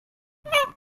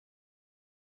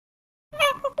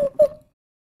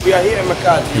We are here in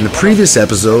Makati. In the previous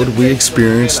episode, we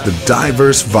experienced the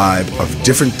diverse vibe of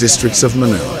different districts of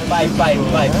Manila.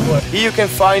 Here you can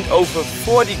find over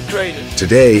 40 craters.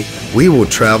 Today, we will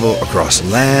travel across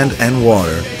land and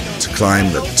water to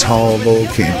climb the Taal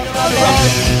volcano.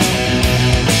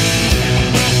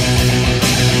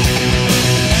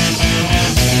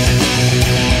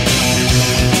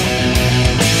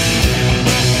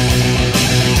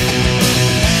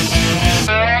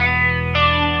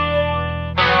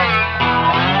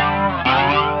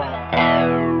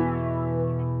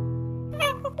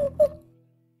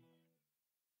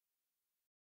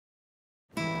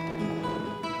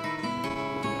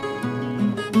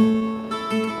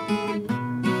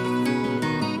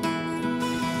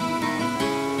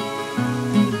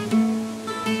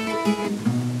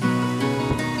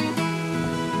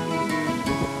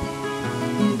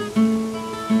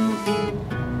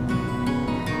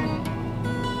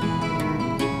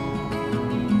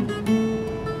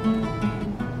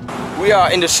 We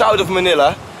are in the south of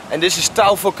Manila and this is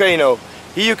Taal volcano.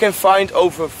 Here you can find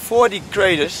over 40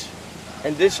 craters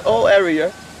and this whole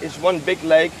area is one big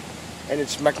lake and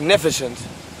it's magnificent.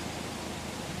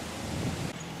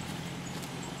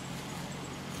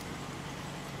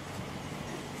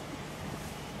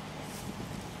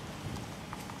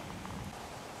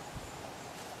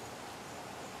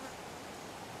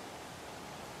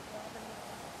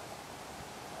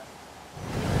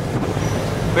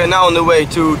 We're now on the way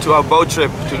to our boat trip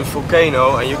to the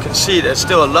volcano, and you can see there's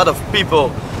still a lot of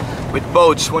people with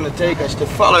boats want to take us. They're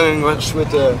following us with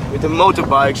the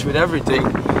motorbikes, with everything,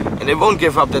 and they won't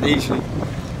give up that easily.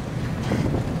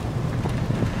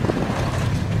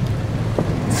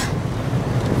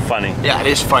 Funny. Yeah, it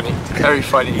is funny. Very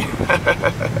funny.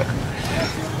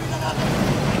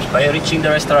 By reaching the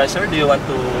restaurant, sir, do you want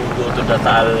to go to the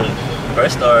Taal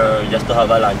first or just to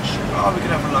have a lunch? Oh, we can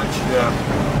have a lunch,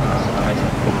 yeah.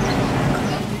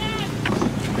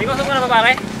 May kausap mo na ba,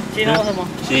 pare? Sino kausap mo?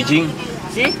 Si Jing.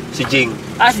 Si? Si Jing.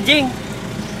 Ah, si Jing.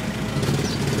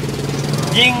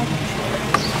 Jing.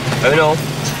 I know.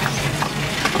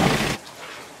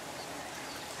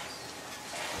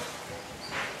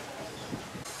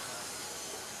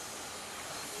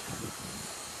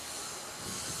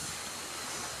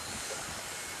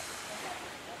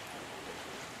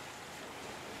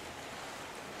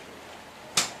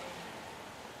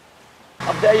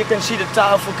 Up there you can see the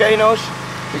Taal volcanoes.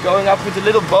 We're going up with a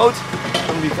little boat. It's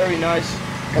going to be very nice.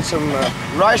 Got some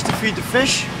rice to feed the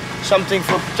fish, something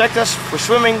for protect us, for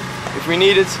swimming if we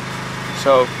need it.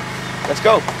 So let's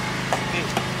go. Okay,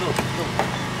 go.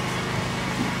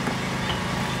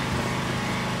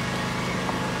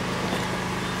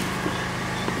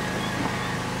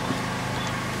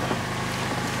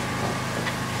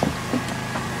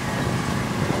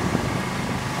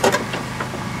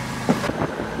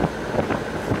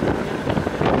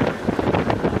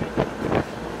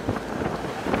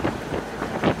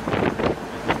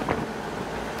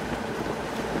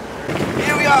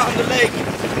 On the lake,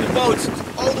 in the boat,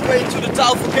 all the way to the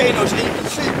Taal volcanoes, and you can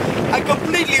see how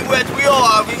completely wet we all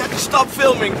are. We had to stop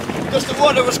filming because the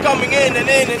water was coming in and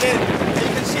in and in. And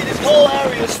you can see this whole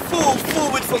area is full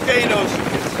with volcanoes.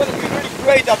 It's going to be really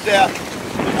great up there.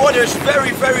 The water is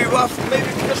very rough,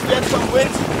 maybe because we had some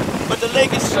wind, but the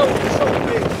lake is so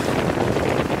big.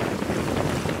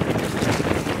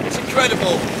 It's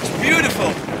incredible. It's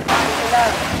beautiful.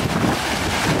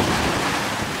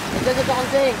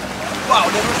 Wow,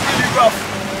 that was really rough.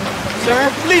 Sir?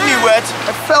 Completely wet.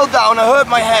 I fell down, I hurt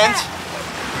my hand.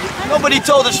 Nobody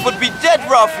told us it would be that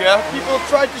rough, yeah? People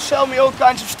tried to sell me all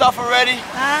kinds of stuff already.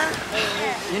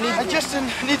 I just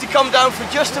need to come down for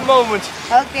just a moment.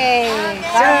 Okay.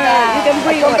 I'll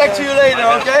come back to you later,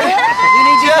 okay?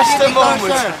 Just a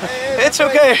moment. It's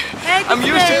okay. I'm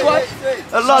used to quite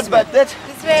a lot, but that...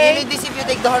 You need this if you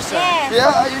take the horse, sir.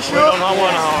 Yeah, are you sure?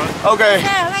 Okay.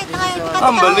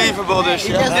 Unbelievable this,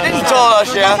 yeah? They didn't tell us,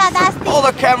 yeah? All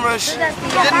the cameras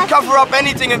didn't cover up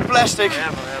anything in plastic,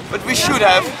 but we should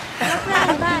have.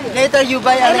 Later you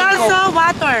buy a raincoat. And also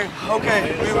water.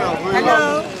 Okay, we will.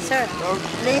 Hello, sir.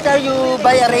 Later you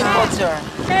buy a raincoat, sir.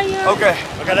 Okay.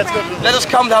 Okay, let's go. Let us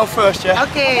come down first, yeah?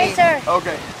 Okay. sir.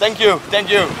 Okay. Thank you. Thank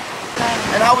you.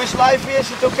 And how is life here? Is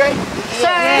it okay?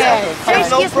 Sir, There's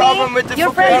no problem with the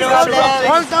your friend volcanoes is or something?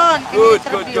 Hold on. Good.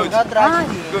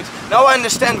 Good. Now I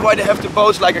understand why they have the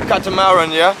boats like a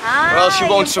catamaran, yeah? Or else you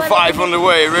won't survive on the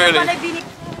way, really.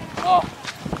 Oh.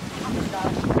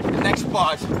 The next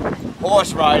part,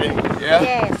 horse riding, yeah?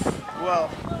 Yes. Well,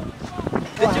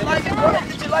 did you like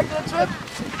it? Did you like the trip?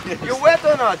 You're wet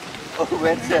or not? Oh,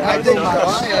 wet, sir. I think I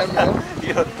am.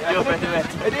 You're very wet.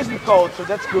 It isn't cold, so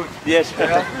that's good. Yes.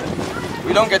 Yeah.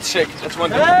 we don't get sick. That's one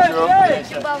thing for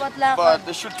sure. But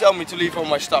they should tell me to leave all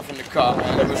my stuff in the car,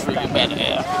 and that was really bad.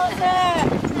 Yeah.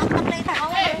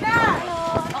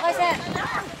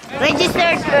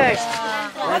 Registered first.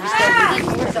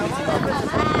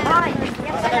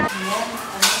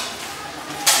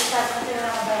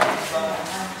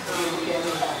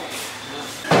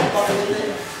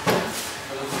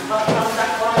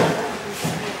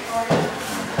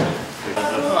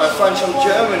 I find some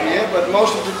German here, but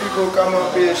most of the people who come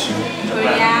up is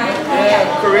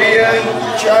Korean,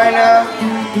 China,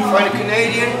 find a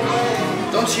Canadian.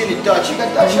 Don't see any Dutch. You got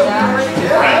Dutch?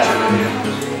 Yeah.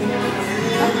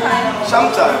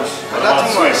 Sometimes, but not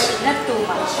too much. Not too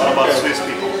much. What about Swiss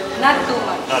people? Not too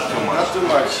much. Not too much. Not too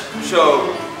much.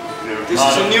 So, this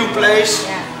is a new place.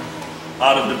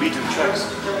 Out of the beaten tracks.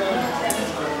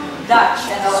 Dutch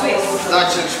and Swiss.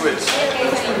 Dutch and Swiss.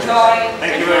 Enjoy.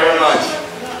 Thank you very much.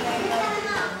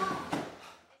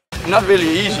 Not really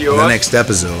easy, In the next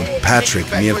episode, Patrick,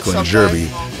 Mirko, and Jerby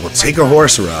will take a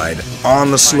horse ride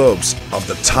on the slopes of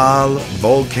the Taal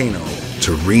volcano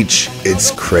to reach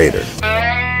its crater.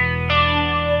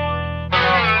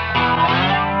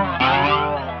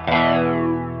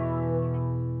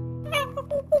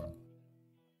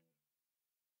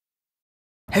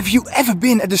 Have you ever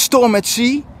been at a storm at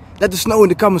sea? Let us know in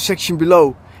the comment section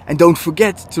below. And don't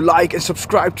forget to like and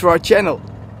subscribe to our channel.